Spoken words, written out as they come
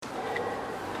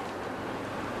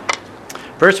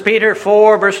1 Peter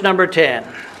 4, verse number 10.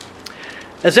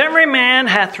 As every man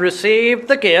hath received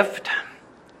the gift,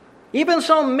 even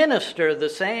so minister the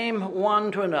same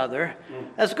one to another,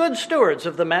 as good stewards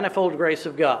of the manifold grace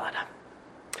of God.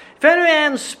 If any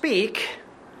man speak,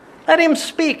 let him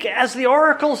speak as the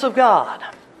oracles of God.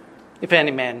 If any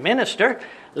man minister,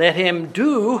 let him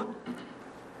do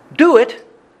it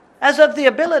as of the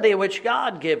ability which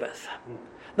God giveth,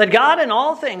 that God in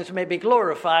all things may be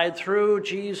glorified through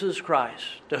Jesus Christ,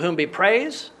 to whom be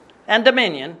praise and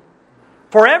dominion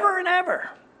forever and ever.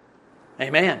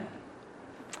 Amen.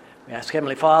 We ask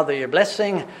Heavenly Father your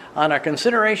blessing on our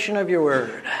consideration of your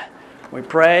word. We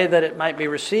pray that it might be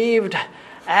received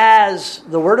as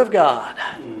the word of God,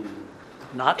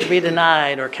 not to be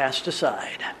denied or cast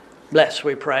aside. Bless,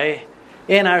 we pray,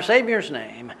 in our Savior's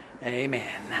name.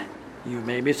 Amen. You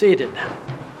may be seated.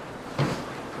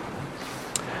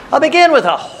 I'll begin with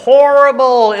a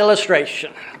horrible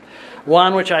illustration,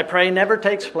 one which I pray never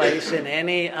takes place in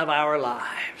any of our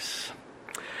lives.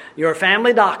 Your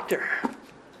family doctor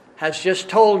has just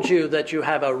told you that you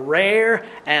have a rare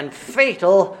and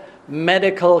fatal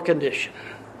medical condition.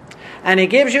 And he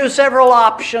gives you several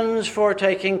options for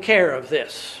taking care of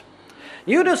this.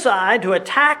 You decide to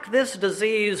attack this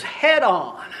disease head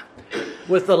on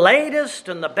with the latest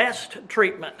and the best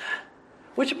treatment,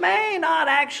 which may not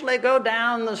actually go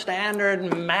down the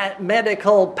standard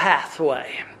medical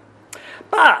pathway.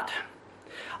 But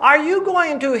are you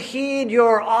going to heed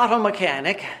your auto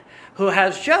mechanic who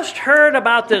has just heard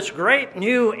about this great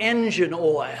new engine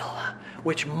oil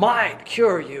which might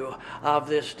cure you of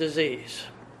this disease?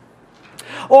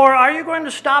 Or are you going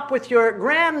to stop with your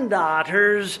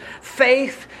granddaughter's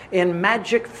faith in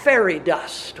magic fairy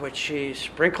dust which she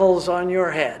sprinkles on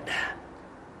your head?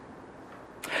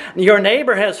 Your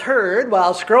neighbor has heard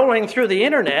while scrolling through the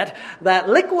internet that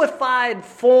liquefied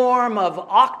form of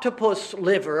octopus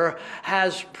liver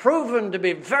has proven to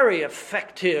be very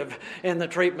effective in the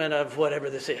treatment of whatever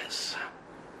this is.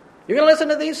 You going to listen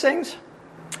to these things?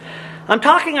 I'm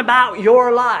talking about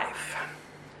your life.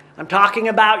 I'm talking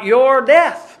about your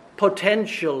death,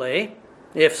 potentially,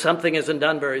 if something isn't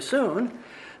done very soon.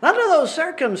 Under those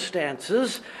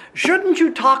circumstances, shouldn't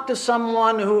you talk to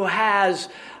someone who has,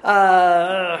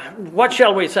 what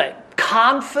shall we say,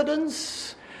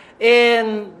 confidence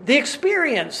in the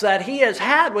experience that he has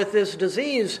had with this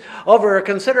disease over a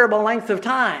considerable length of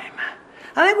time?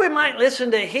 I think we might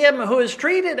listen to him who has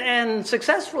treated and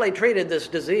successfully treated this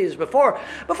disease before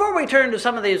we turn to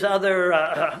some of these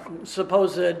other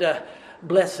supposed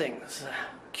blessings,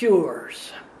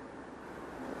 cures.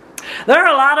 There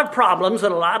are a lot of problems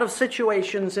and a lot of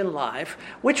situations in life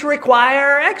which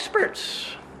require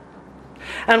experts.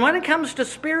 And when it comes to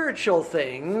spiritual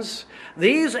things,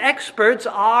 these experts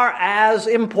are as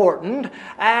important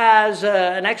as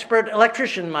an expert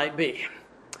electrician might be,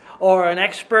 or an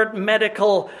expert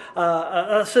medical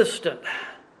assistant.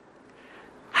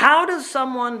 How does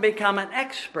someone become an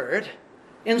expert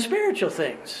in spiritual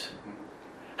things?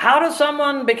 How does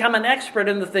someone become an expert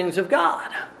in the things of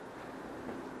God?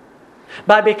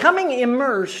 By becoming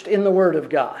immersed in the Word of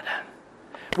God,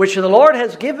 which the Lord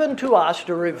has given to us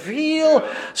to reveal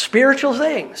spiritual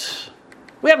things.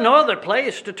 We have no other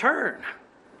place to turn.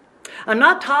 I'm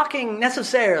not talking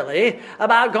necessarily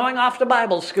about going off to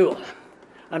Bible school.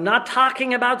 I'm not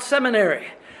talking about seminary.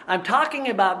 I'm talking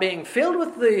about being filled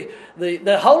with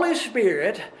the Holy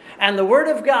Spirit and the Word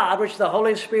of God, which the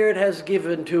Holy Spirit has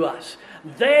given to us.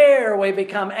 There we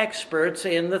become experts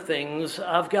in the things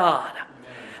of God.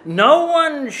 No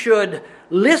one should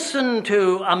listen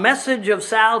to a message of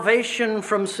salvation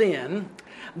from sin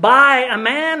by a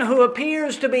man who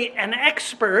appears to be an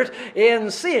expert in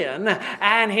sin,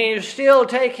 and he's still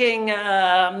taking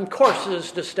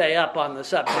courses to stay up on the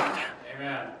subject.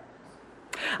 Amen.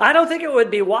 I don't think it would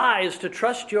be wise to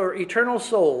trust your eternal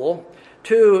soul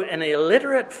to an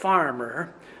illiterate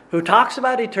farmer who talks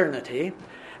about eternity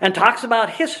and talks about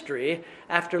history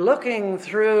after looking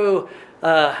through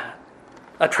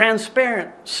a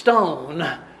transparent stone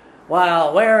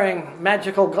while wearing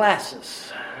magical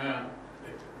glasses. Yeah.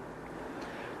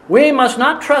 We must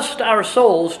not trust our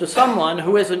souls to someone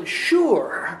who isn't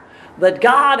sure that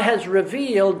God has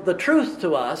revealed the truth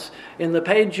to us in the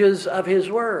pages of His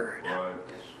Word. Right.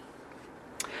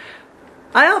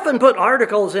 I often put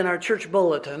articles in our church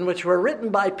bulletin which were written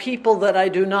by people that I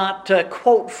do not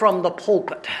quote from the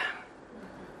pulpit.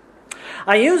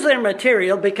 I use their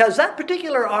material because that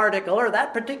particular article or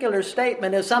that particular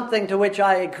statement is something to which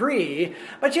I agree,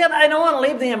 but yet I don't want to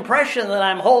leave the impression that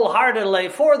I'm wholeheartedly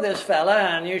for this fella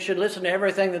and you should listen to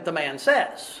everything that the man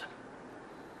says.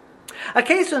 A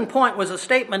case in point was a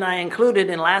statement I included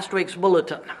in last week's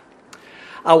bulletin.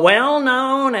 A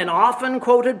well-known and often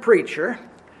quoted preacher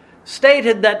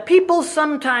stated that people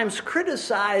sometimes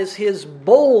criticize his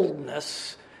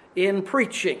boldness in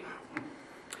preaching.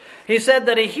 He said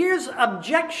that he hears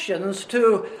objections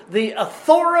to the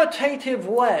authoritative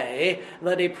way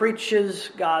that he preaches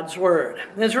God's Word.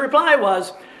 His reply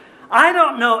was, "I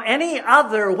don't know any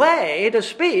other way to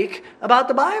speak about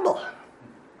the Bible.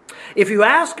 If you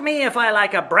ask me if I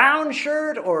like a brown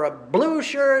shirt or a blue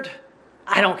shirt,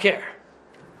 I don't care.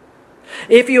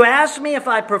 If you ask me if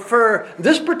I prefer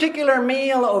this particular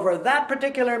meal over that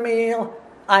particular meal,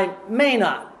 I may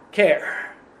not care.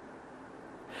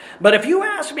 But if you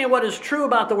ask me what is true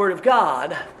about the Word of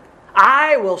God,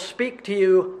 I will speak to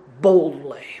you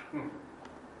boldly."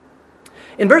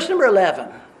 In verse number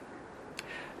 11,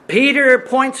 Peter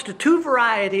points to two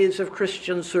varieties of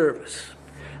Christian service,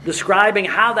 describing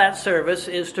how that service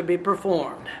is to be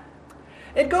performed.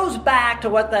 It goes back to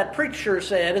what that preacher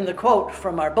said in the quote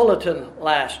from our bulletin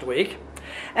last week,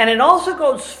 and it also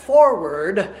goes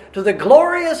forward to the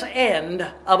glorious end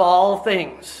of all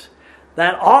things,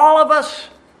 that all of us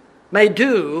may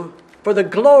do for the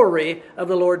glory of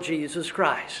the Lord Jesus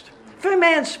Christ. If a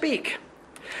man speak,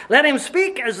 let him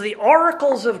speak as the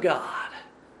oracles of God.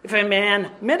 If a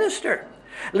man minister,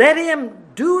 let him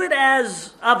do it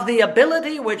as of the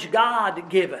ability which God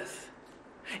giveth,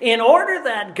 in order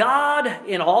that God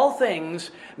in all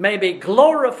things may be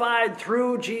glorified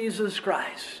through Jesus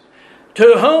Christ,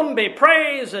 to whom be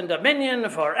praise and dominion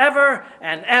forever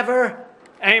and ever.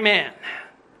 Amen.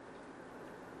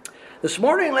 This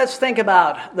morning, let's think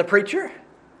about the preacher,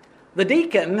 the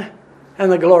deacon,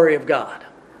 and the glory of God.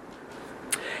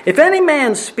 If any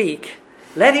man speak,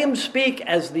 let him speak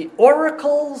as the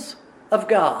oracles of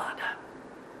God.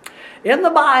 In the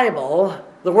Bible,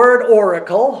 the word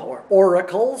oracle or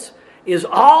oracles is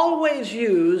always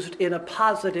used in a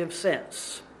positive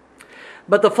sense.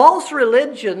 But the false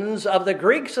religions of the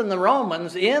Greeks and the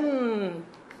Romans in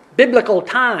biblical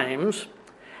times,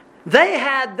 they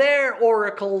had their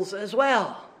oracles as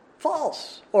well,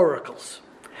 false oracles.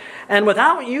 And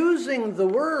without using the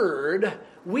word,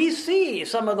 we see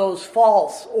some of those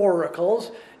false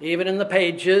oracles even in the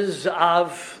pages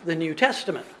of the New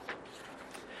Testament.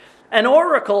 An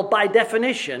oracle, by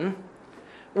definition,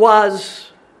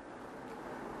 was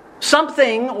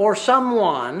something or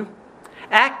someone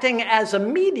acting as a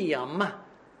medium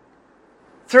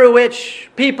through which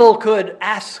people could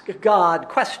ask God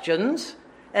questions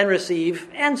and receive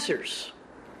answers.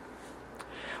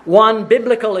 One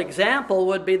biblical example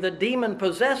would be the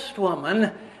demon-possessed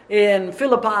woman in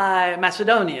Philippi,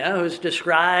 Macedonia, who's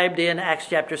described in Acts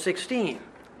chapter 16.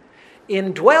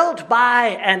 Indwelt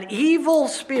by an evil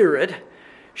spirit,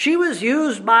 she was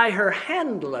used by her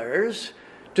handlers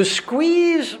to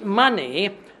squeeze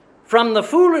money from the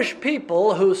foolish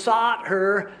people who sought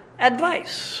her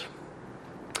advice.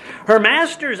 Her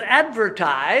masters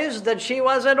advertised that she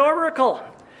was an oracle.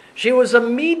 She was a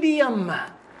medium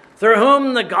through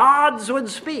whom the gods would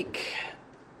speak.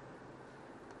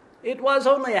 It was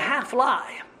only a half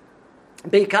lie,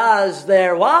 because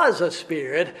there was a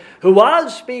spirit who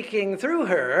was speaking through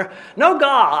her. No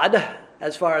God,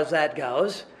 as far as that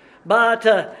goes,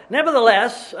 but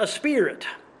nevertheless a spirit.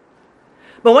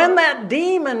 But when that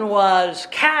demon was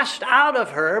cast out of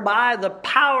her by the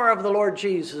power of the Lord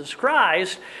Jesus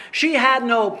Christ, she had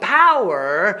no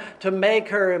power to make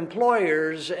her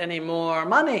employers any more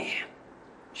money.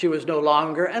 She was no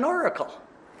longer an oracle.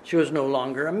 She was no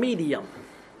longer a medium.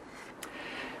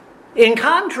 In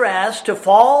contrast to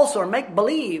false or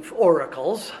make-believe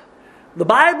oracles, the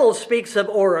Bible speaks of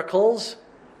oracles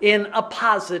in a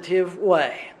positive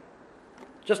way.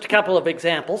 Just a couple of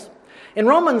examples. In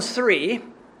Romans 3,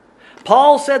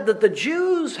 Paul said that the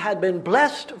Jews had been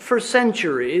blessed for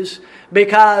centuries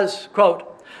because,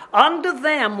 quote, unto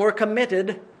them were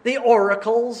committed the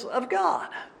oracles of God,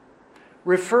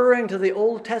 referring to the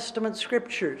Old Testament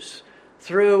scriptures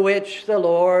through which the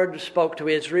Lord spoke to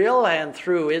Israel and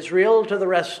through Israel to the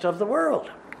rest of the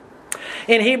world.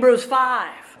 In Hebrews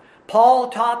 5, Paul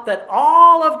taught that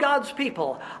all of God's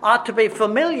people ought to be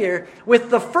familiar with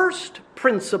the first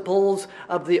principles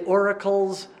of the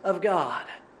oracles of God.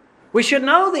 We should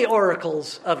know the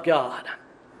oracles of God.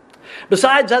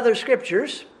 Besides other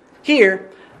scriptures, here,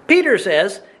 Peter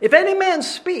says, if any man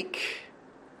speak,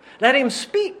 let him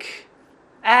speak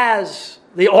as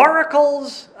the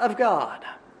oracles of God.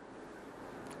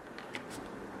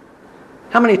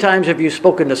 How many times have you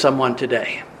spoken to someone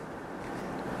today?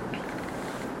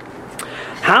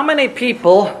 How many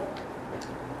people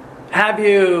have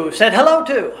you said hello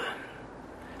to?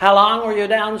 How long were you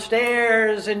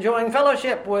downstairs enjoying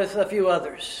fellowship with a few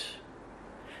others?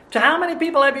 To how many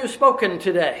people have you spoken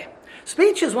today?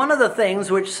 Speech is one of the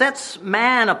things which sets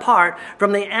man apart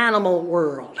from the animal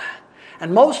world.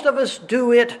 And most of us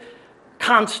do it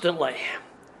constantly.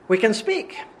 We can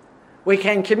speak. We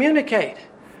can communicate.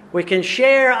 We can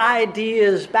share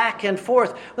ideas back and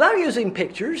forth without using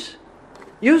pictures,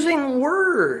 using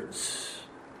words.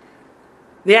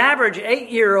 The average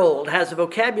 8-year-old has a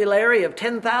vocabulary of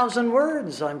 10,000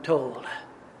 words, I'm told.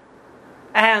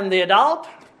 And the adult,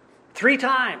 3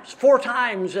 times, 4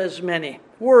 times as many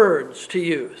words to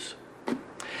use.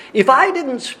 If I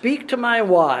didn't speak to my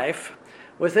wife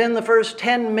within the first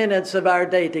 10 minutes of our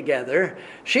day together,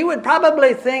 she would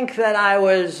probably think that I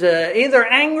was either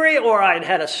angry or I'd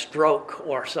had a stroke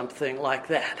or something like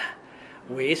that.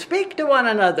 We speak to one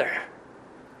another.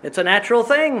 It's a natural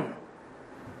thing.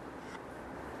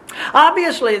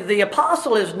 Obviously, the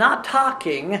apostle is not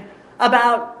talking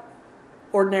about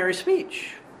ordinary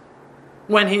speech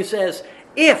when he says,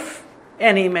 if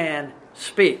any man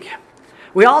speak.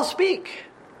 We all speak.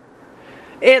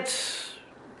 It's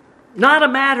not a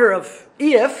matter of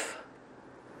if,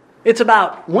 it's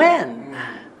about when,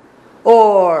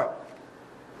 or,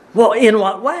 well, in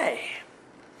what way.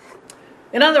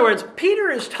 In other words, Peter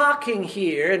is talking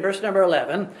here in verse number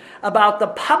 11 about the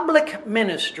public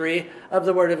ministry of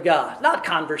the Word of God. Not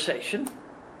conversation,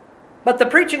 but the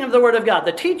preaching of the Word of God,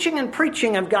 the teaching and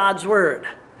preaching of God's Word.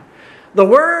 The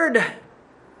word,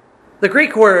 the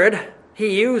Greek word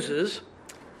he uses,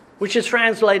 which is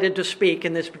translated to speak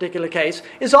in this particular case,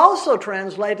 is also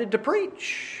translated to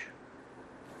preach.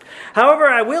 However,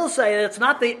 I will say that it's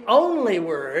not the only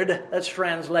word that's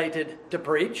translated to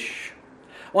preach.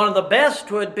 One of the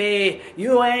best would be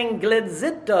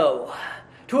euangelizito,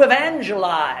 to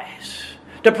evangelize,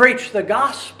 to preach the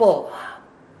gospel.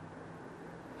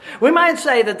 We might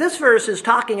say that this verse is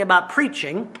talking about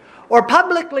preaching or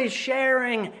publicly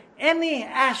sharing any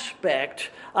aspect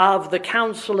of the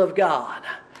counsel of God,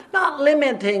 not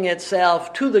limiting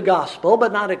itself to the gospel,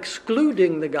 but not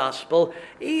excluding the gospel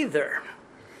either.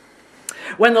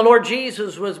 When the Lord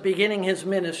Jesus was beginning his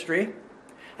ministry,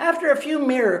 after a few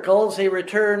miracles, he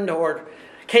returned or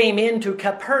came into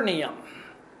Capernaum.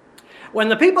 When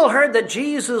the people heard that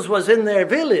Jesus was in their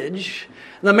village,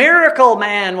 the miracle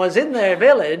man was in their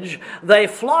village, they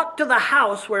flocked to the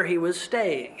house where he was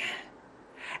staying.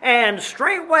 And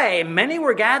straightway many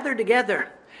were gathered together,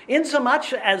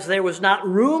 insomuch as there was not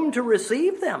room to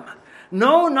receive them.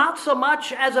 No, not so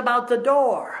much as about the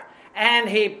door. And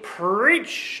he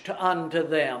preached unto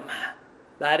them.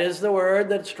 That is the word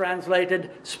that's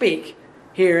translated speak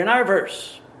here in our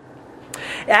verse.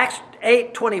 Acts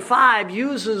 8:25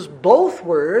 uses both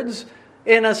words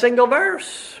in a single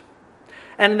verse.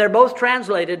 And they're both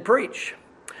translated preach.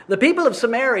 The people of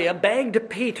Samaria begged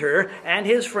Peter and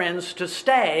his friends to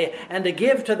stay and to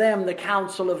give to them the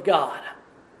counsel of God.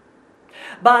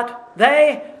 But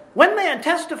when they had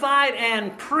testified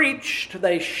and preached,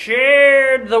 they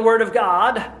shared the word of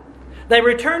God. They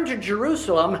returned to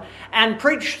Jerusalem and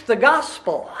preached the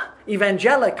gospel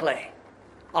evangelically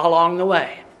along the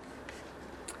way.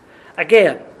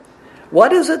 Again,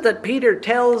 what is it that Peter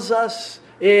tells us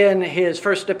in his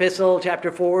first epistle,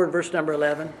 chapter 4, verse number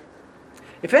 11?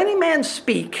 If any man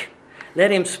speak,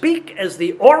 let him speak as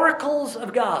the oracles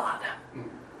of God.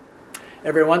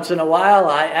 Every once in a while,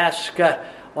 I ask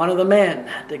one of the men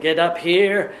to get up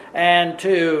here and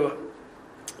to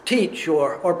teach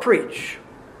or preach.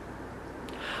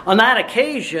 On that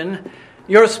occasion,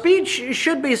 your speech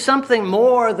should be something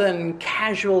more than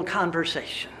casual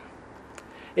conversation.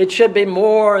 It should be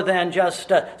more than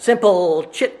just a simple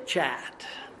chit-chat.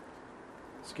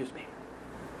 Excuse me.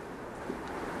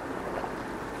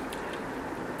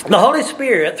 The Holy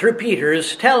Spirit, through Peter,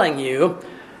 is telling you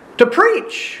to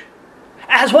preach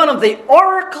as one of the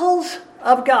oracles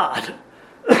of God.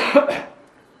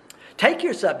 Take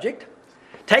your subject,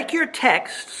 take your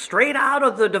text straight out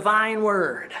of the divine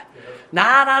word,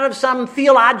 not out of some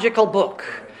theological book,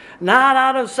 not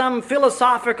out of some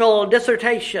philosophical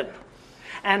dissertation,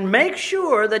 and make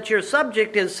sure that your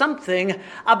subject is something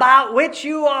about which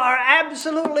you are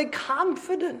absolutely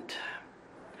confident.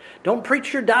 Don't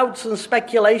preach your doubts and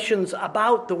speculations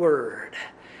about the Word.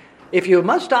 If you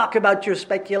must talk about your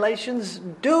speculations,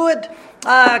 do it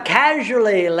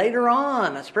casually later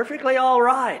on. It's perfectly all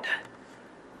right.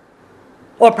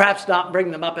 Or perhaps not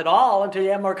bring them up at all until you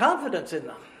have more confidence in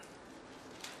them.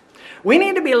 We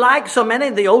need to be like so many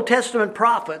of the Old Testament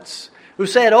prophets who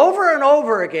said over and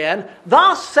over again,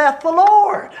 "Thus saith the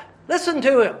Lord." Listen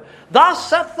to him. "Thus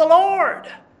saith the Lord."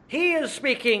 He is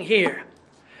speaking here.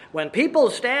 When people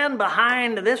stand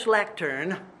behind this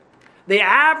lectern, the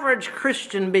average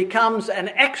Christian becomes an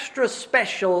extra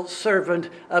special servant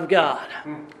of God.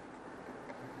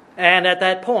 And at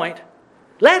that point,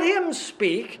 let him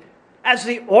speak as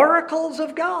the oracles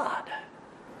of God.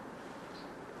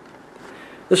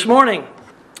 This morning,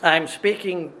 I'm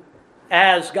speaking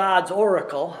as God's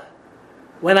oracle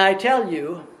when I tell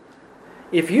you,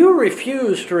 if you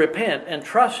refuse to repent and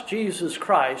trust Jesus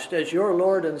Christ as your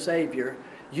Lord and Savior,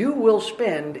 you will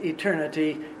spend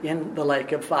eternity in the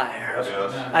lake of fire.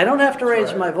 Yes. I don't have to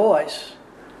raise my voice.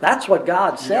 That's what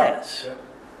God says. Yeah.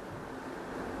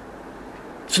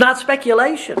 It's not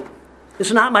speculation.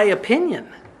 It's not my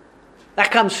opinion. That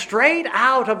comes straight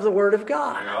out of the Word of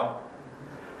God. Yeah.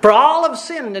 For all have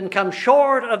sinned and come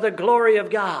short of the glory of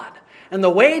God. And the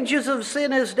wages of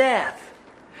sin is death.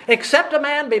 Except a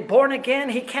man be born again,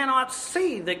 he cannot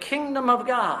see the kingdom of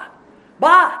God.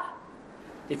 But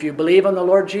if you believe on the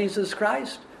Lord Jesus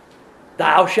Christ,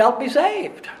 thou shalt be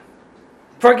saved,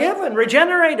 forgiven,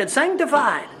 regenerated,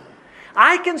 sanctified.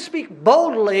 I can speak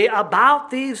boldly about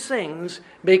these things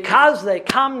because they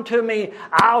come to me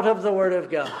out of the Word of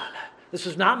God. This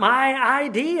is not my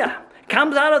idea. It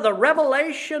comes out of the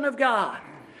revelation of God.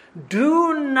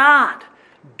 Do not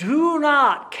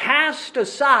cast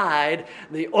aside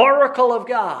the oracle of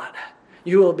God.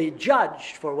 You will be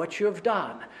judged for what you have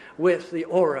done with the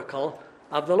oracle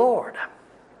of the Lord.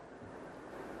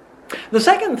 The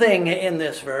second thing in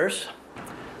this verse,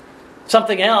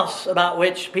 something else about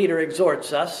which Peter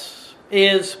exhorts us,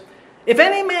 is, if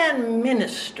any man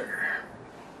minister,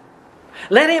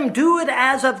 let him do it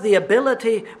as of the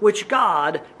ability which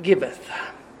God giveth.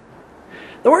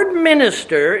 The word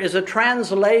minister is a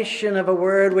translation of a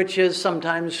word which is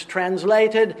sometimes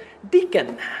translated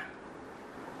deacon.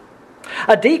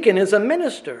 A deacon is a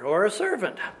minister or a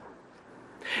servant.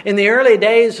 In the early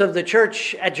days of the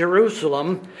church at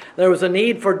Jerusalem, there was a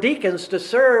need for deacons to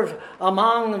serve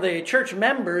among the church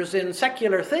members in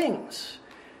secular things,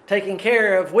 taking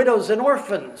care of widows and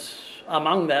orphans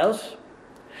among those.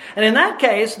 And in that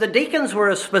case, the deacons were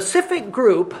a specific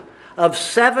group of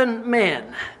 7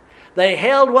 men. They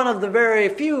held one of the very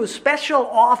few special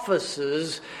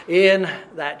offices in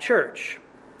that church.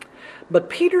 But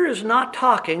Peter is not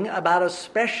talking about a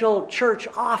special church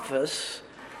office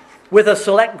with a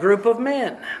select group of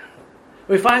men.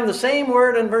 We find the same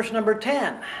word in verse number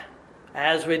 10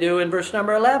 as we do in verse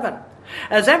number 11.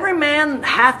 As every man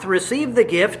hath received the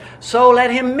gift, so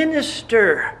let him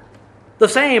minister the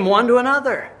same one to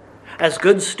another, as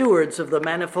good stewards of the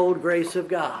manifold grace of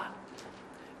God.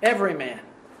 Every man,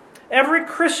 every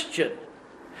Christian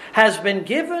has been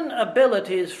given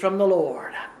abilities from the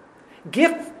Lord,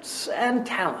 gifts and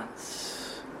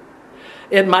talents.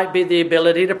 It might be the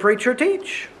ability to preach or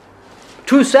teach.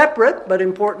 2 separate but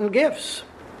important gifts.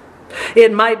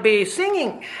 It might be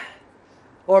singing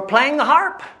or playing the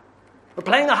harp or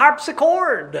playing the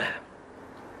harpsichord.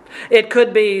 It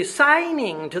could be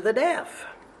signing to the deaf.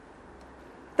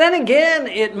 Then again,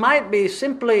 it might be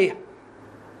simply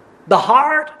the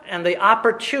heart and the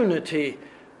opportunity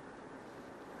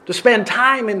to spend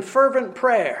time in fervent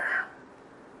prayer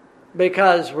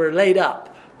because we're laid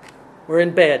up, we're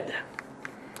in bed.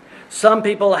 Some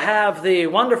people have the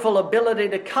wonderful ability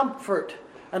to comfort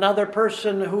another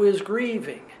person who is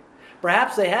grieving.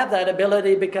 Perhaps they have that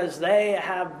ability because they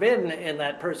have been in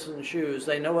that person's shoes.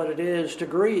 They know what it is to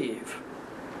grieve.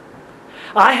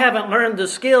 I haven't learned the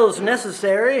skills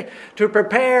necessary to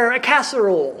prepare a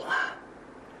casserole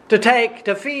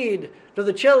to feed to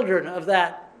the children of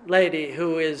that lady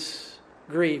who is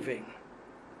grieving.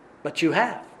 But you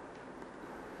have.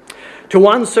 To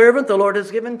one servant, the Lord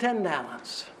has given 10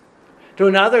 talents. To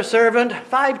another servant,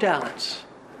 5 talents.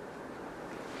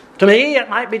 To me, it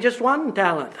might be just 1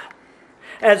 talent.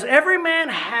 As every man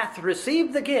hath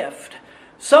received the gift,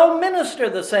 so minister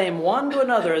the same one to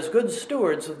another as good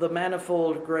stewards of the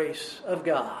manifold grace of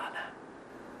God.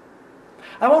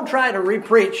 I won't try to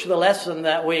repreach the lesson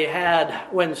that we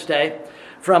had Wednesday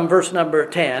from verse number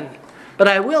 10, but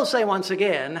I will say once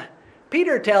again,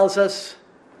 Peter tells us,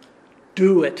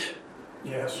 do it.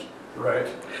 Yes, right.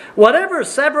 Whatever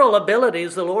several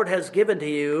abilities the Lord has given to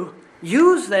you,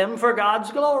 use them for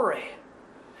God's glory.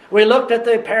 We looked at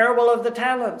the parable of the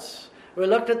talents. We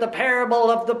looked at the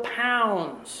parable of the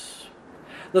pounds.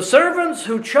 The servants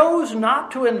who chose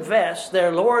not to invest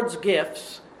their Lord's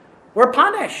gifts were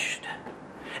punished.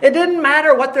 It didn't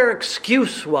matter what their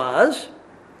excuse was.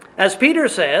 As Peter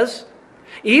says,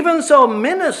 even so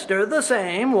minister the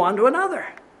same one to another.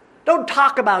 Don't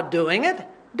talk about doing it.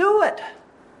 Do it.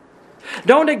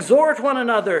 Don't exhort one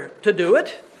another to do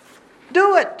it.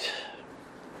 Do it.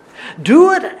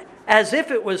 Do it as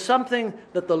if it was something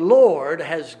that the Lord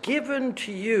has given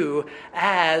to you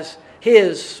as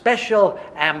His special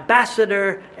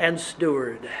ambassador and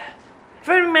steward.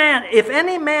 If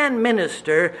any man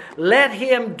minister, let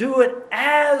him do it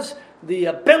as the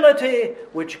ability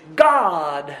which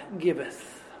God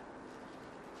giveth.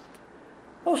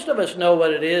 Most of us know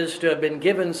what it is to have been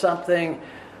given something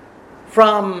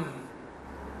from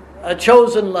a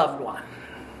chosen loved one,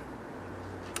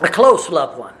 a close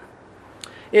loved one.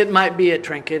 It might be a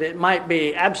trinket. It might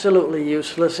be absolutely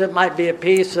useless. It might be a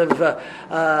piece of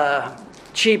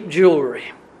cheap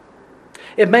jewelry.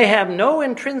 It may have no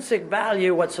intrinsic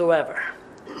value whatsoever,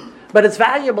 but it's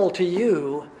valuable to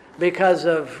you because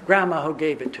of Grandma who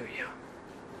gave it to you,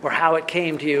 or how it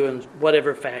came to you in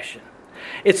whatever fashion.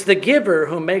 It's the giver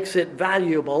who makes it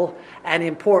valuable and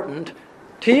important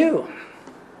to you.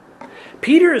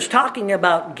 Peter is talking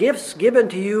about gifts given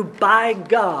to you by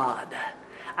God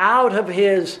out of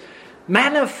His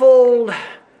manifold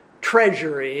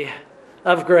treasury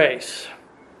of grace.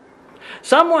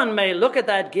 Someone may look at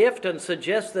that gift and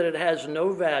suggest that it has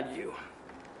no value.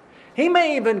 He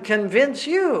may even convince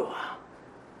you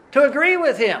to agree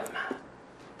with him.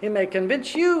 He may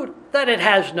convince you that it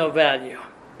has no value.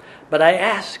 But I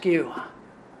ask you,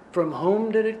 from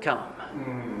whom did it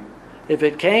come? If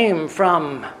it came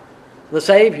from the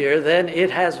Savior, then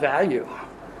it has value.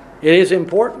 It is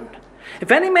important.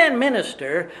 If any man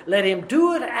minister, let him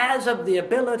do it as of the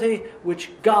ability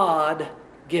which God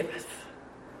giveth,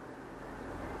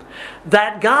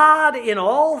 that God in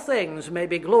all things may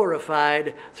be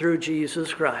glorified through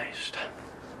Jesus Christ.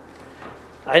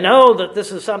 I know that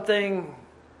this is something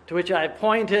to which I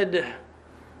pointed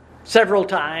several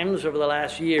times over the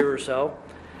last year or so,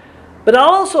 but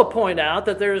I'll also point out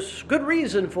that there's good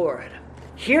reason for it.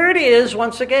 Here it is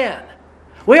once again.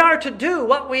 We are to do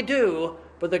what we do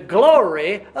for the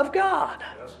glory of God.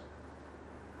 Yes.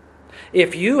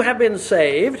 If you have been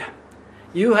saved,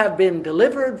 you have been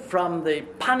delivered from the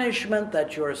punishment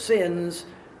that your sins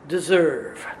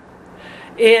deserve.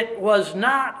 It was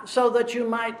not so that you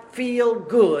might feel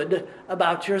good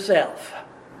about yourself.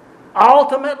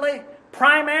 Ultimately,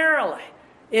 primarily,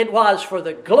 it was for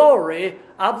the glory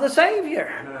of the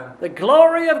Savior, Amen. the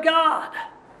glory of God.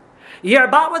 You're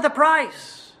bought with a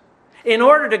price in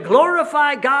order to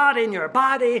glorify God in your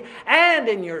body and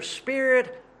in your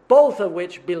spirit, both of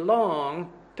which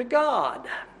belong to God.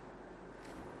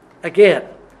 Again,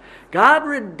 God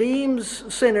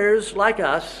redeems sinners like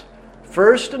us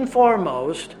first and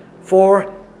foremost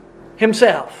for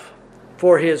Himself,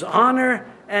 for His honor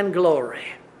and glory.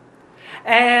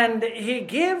 And He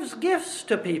gives gifts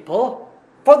to people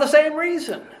for the same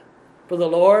reason, for the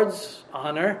Lord's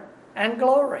honor and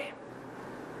glory.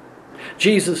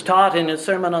 Jesus taught in His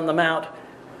Sermon on the Mount,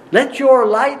 "Let your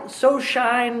light so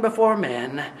shine before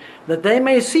men that they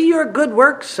may see your good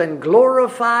works and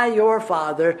glorify your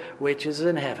Father which is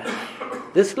in heaven."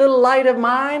 This little light of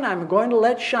mine I'm going to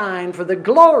let shine for the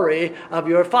glory of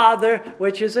your Father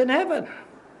which is in heaven.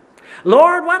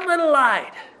 Lord, what little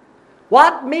light?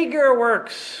 What meager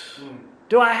works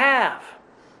do I have?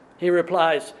 He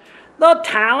replies, "The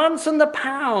talents and the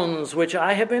pounds which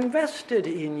I have invested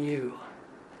in you."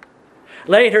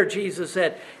 Later, Jesus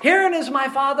said, "Herein is my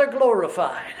Father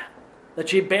glorified,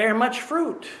 that ye bear much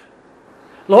fruit."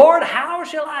 Lord, how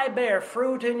shall I bear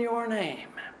fruit in your name?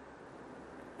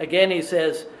 Again, He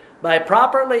says, "By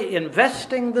properly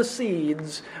investing the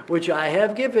seeds which I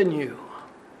have given you."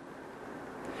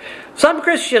 Some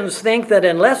Christians think that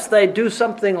unless they do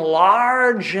something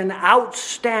large and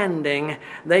outstanding,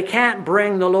 they can't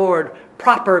bring the Lord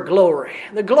proper glory,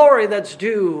 the glory that's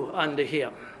due unto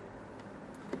Him.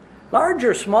 Large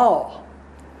or small,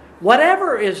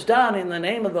 whatever is done in the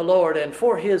name of the Lord and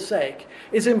for His sake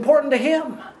is important to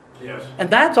Him. Yes. And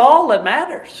that's all that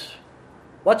matters.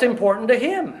 What's important to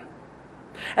Him?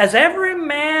 As every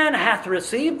man hath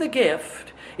received the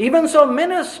gift, even so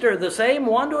minister the same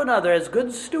one to another as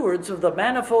good stewards of the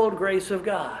manifold grace of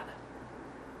God.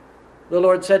 The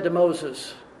Lord said to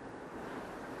Moses,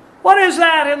 "What is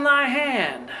that in thy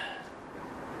hand?"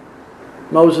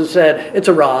 Moses said, "It's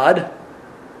a rod."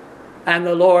 And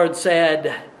the Lord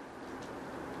said,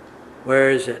 "Where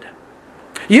is it?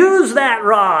 Use that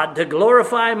rod to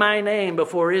glorify my name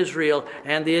before Israel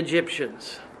and the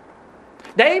Egyptians."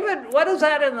 "David, what is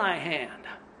that in thy hand?"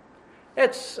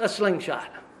 "It's a slingshot."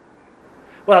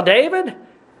 "Well, David,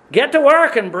 get to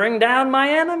work and bring down my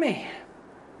enemy."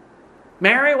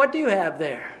 "Mary, what do you have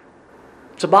there?"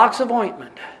 "It's a box of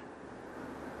ointment."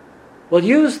 "Well,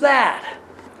 use that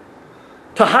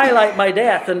to highlight my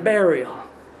death and burial."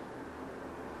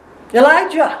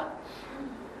 "Elijah,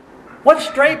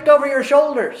 what's draped over your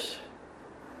shoulders?"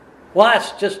 Well,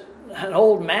 that's just an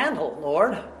old mantle,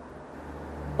 Lord.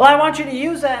 Well, I want you to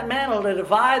use that mantle to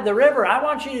divide the river. I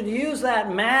want you to use that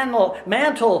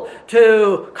mantle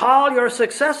to call your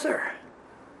successor.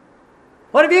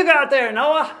 What have you got there,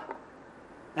 Noah?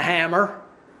 A hammer.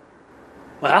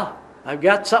 Well, I've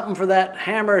got something for that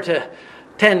hammer to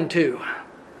tend to.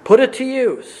 Put it to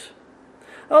use.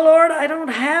 Oh, Lord, I don't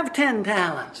have 10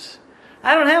 talents.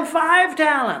 I don't have 5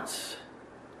 talents.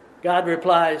 God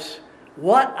replies,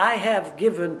 what I have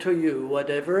given to you,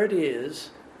 whatever it is,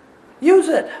 use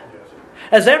it.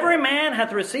 As every man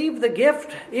hath received the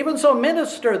gift, even so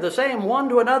minister the same one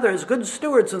to another as good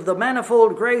stewards of the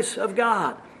manifold grace of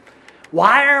God.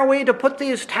 Why are we to put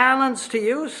these talents to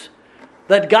use?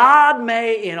 That God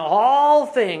may in all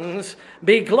things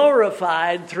be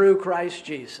glorified through Christ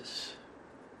Jesus.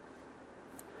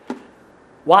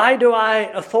 Why do I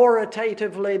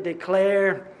authoritatively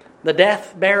declare the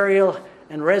death, burial,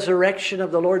 and resurrection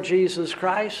of the Lord Jesus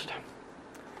Christ?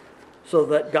 So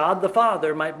that God the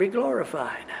Father might be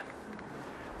glorified.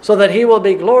 So that He will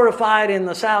be glorified in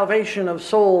the salvation of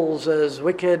souls as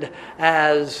wicked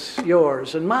as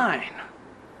yours and mine.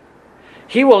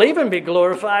 He will even be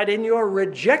glorified in your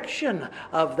rejection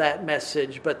of that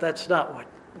message, but that's not what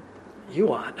you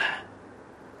want.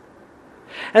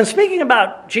 And speaking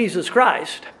about Jesus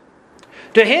Christ,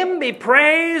 to Him be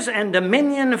praise and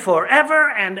dominion forever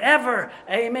and ever.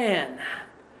 Amen.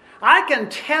 I can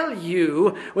tell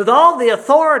you with all the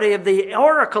authority of the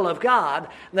oracle of God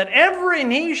that every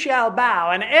knee shall bow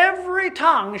and every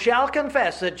tongue shall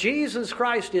confess that Jesus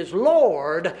Christ is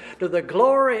Lord to the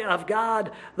glory of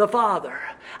God the Father.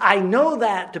 I know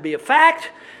that to be a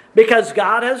fact because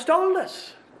God has told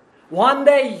us. One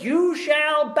day you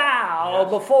shall bow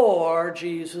before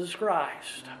Jesus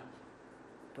Christ.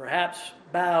 Perhaps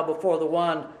bow before the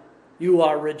one you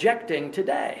are rejecting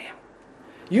today.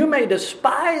 You may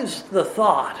despise the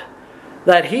thought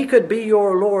that He could be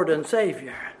your Lord and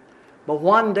Savior, but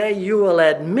one day you will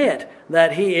admit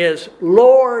that He is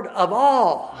Lord of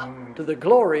all to the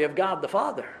glory of God the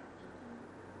Father.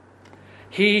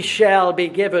 He shall be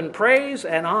given praise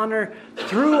and honor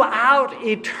throughout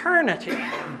eternity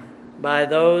by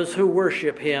those who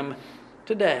worship Him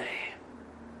today.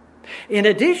 In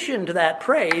addition to that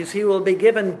praise, He will be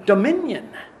given dominion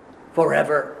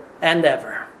forever and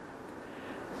ever.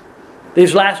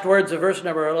 These last words of verse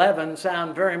number 11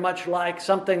 sound very much like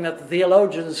something that the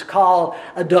theologians call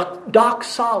a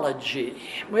doxology.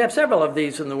 We have several of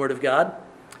these in the Word of God.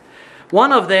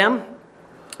 One of them,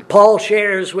 Paul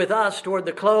shares with us toward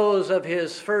the close of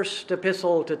his first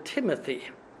epistle to Timothy.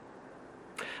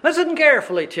 Listen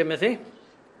carefully, Timothy.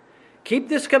 Keep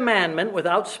this commandment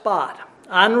without spot,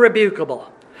 unrebukable,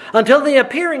 until the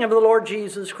appearing of the Lord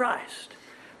Jesus Christ,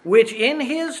 which in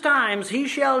His times He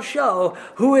shall show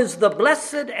who is the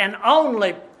blessed and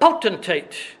only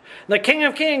potentate, the King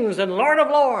of kings and Lord of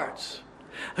lords,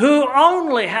 who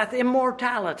only hath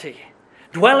immortality,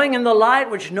 dwelling in the light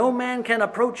which no man can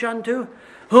approach unto,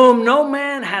 whom no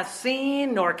man hath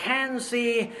seen nor can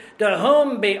see, to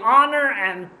whom be honor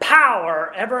and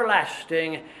power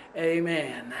everlasting.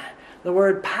 Amen. The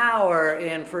word power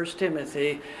in 1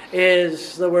 Timothy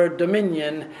is the word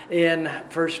dominion in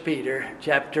 1 Peter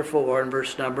chapter 4 and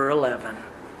verse number 11.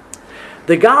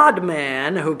 The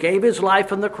God-man who gave His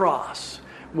life on the cross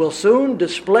will soon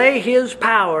display His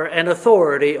power and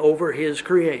authority over His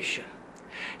creation.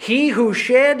 He who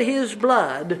shed His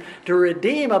blood to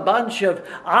redeem a bunch of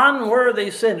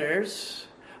unworthy sinners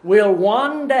will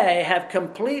one day have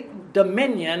complete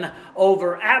dominion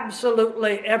over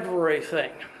absolutely everything.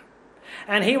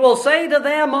 And He will say to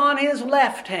them on His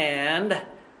left hand,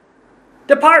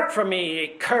 "Depart from me, ye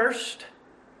cursed,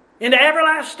 into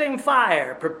everlasting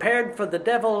fire, prepared for the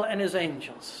devil and his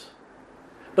angels."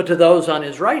 But to those on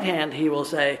His right hand He will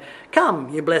say, "Come,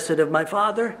 ye blessed of my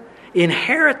Father,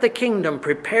 inherit the kingdom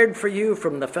prepared for you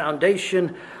from the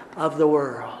foundation of the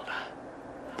world."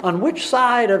 On which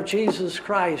side of Jesus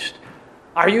Christ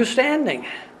are you standing?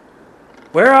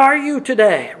 Where are you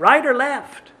today, right or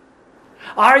left?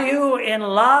 Are you in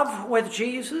love with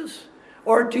Jesus,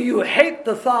 or do you hate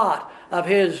the thought of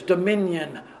His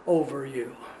dominion over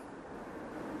you?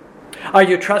 Are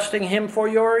you trusting Him for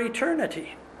your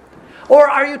eternity, or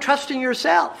are you trusting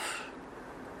yourself?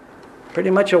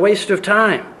 Pretty much a waste of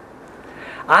time.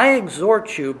 I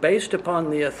exhort you, based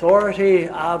upon the authority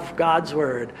of God's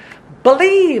Word,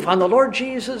 believe on the Lord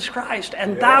Jesus Christ,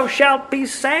 and thou shalt be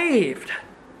saved.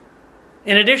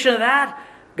 In addition to that,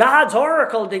 God's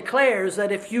oracle declares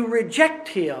that if you reject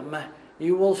Him,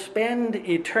 you will spend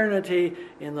eternity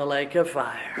in the lake of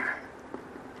fire.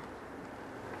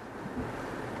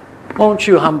 Won't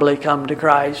you humbly come to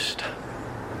Christ?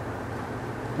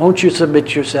 Won't you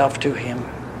submit yourself to Him?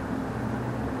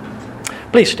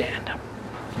 Please stand.